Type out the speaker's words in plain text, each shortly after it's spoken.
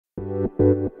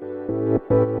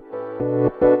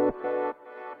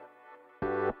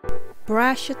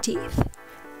brush your teeth.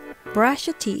 brush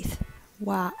your teeth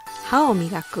は歯を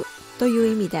磨くとい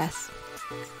う意味です。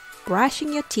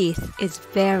Brushing your teeth is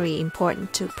very important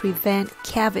to prevent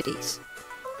cavities.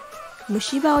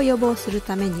 虫歯を予防する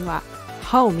ためには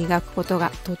歯を磨くことが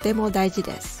とても大事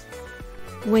です。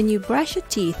When you brush your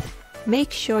teeth, make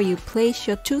sure you place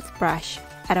your toothbrush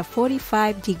at a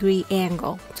 45-degree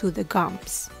angle to the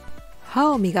gums.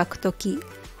 歯を磨くとき、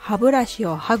歯ブラシ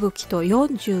を歯茎と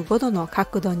45度の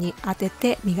角度に当て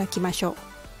て磨きましょ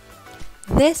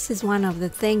う。This is one of the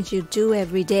things you do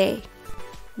every day.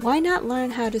 Why not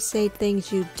learn how to say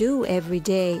things you do every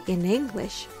day in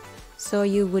English, so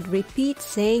you would repeat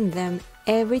saying them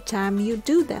every time you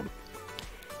do them?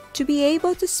 To be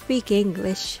able to speak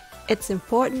English, it's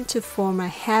important to form a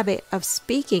habit of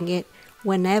speaking it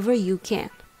whenever you can.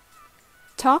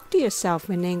 Talk to yourself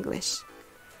in English.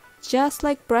 Just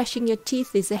like brushing your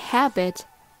teeth is a habit,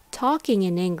 talking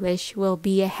in English will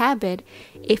be a habit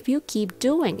if you keep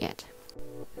doing it.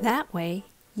 That way,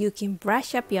 you can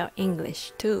brush up your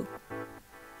English too.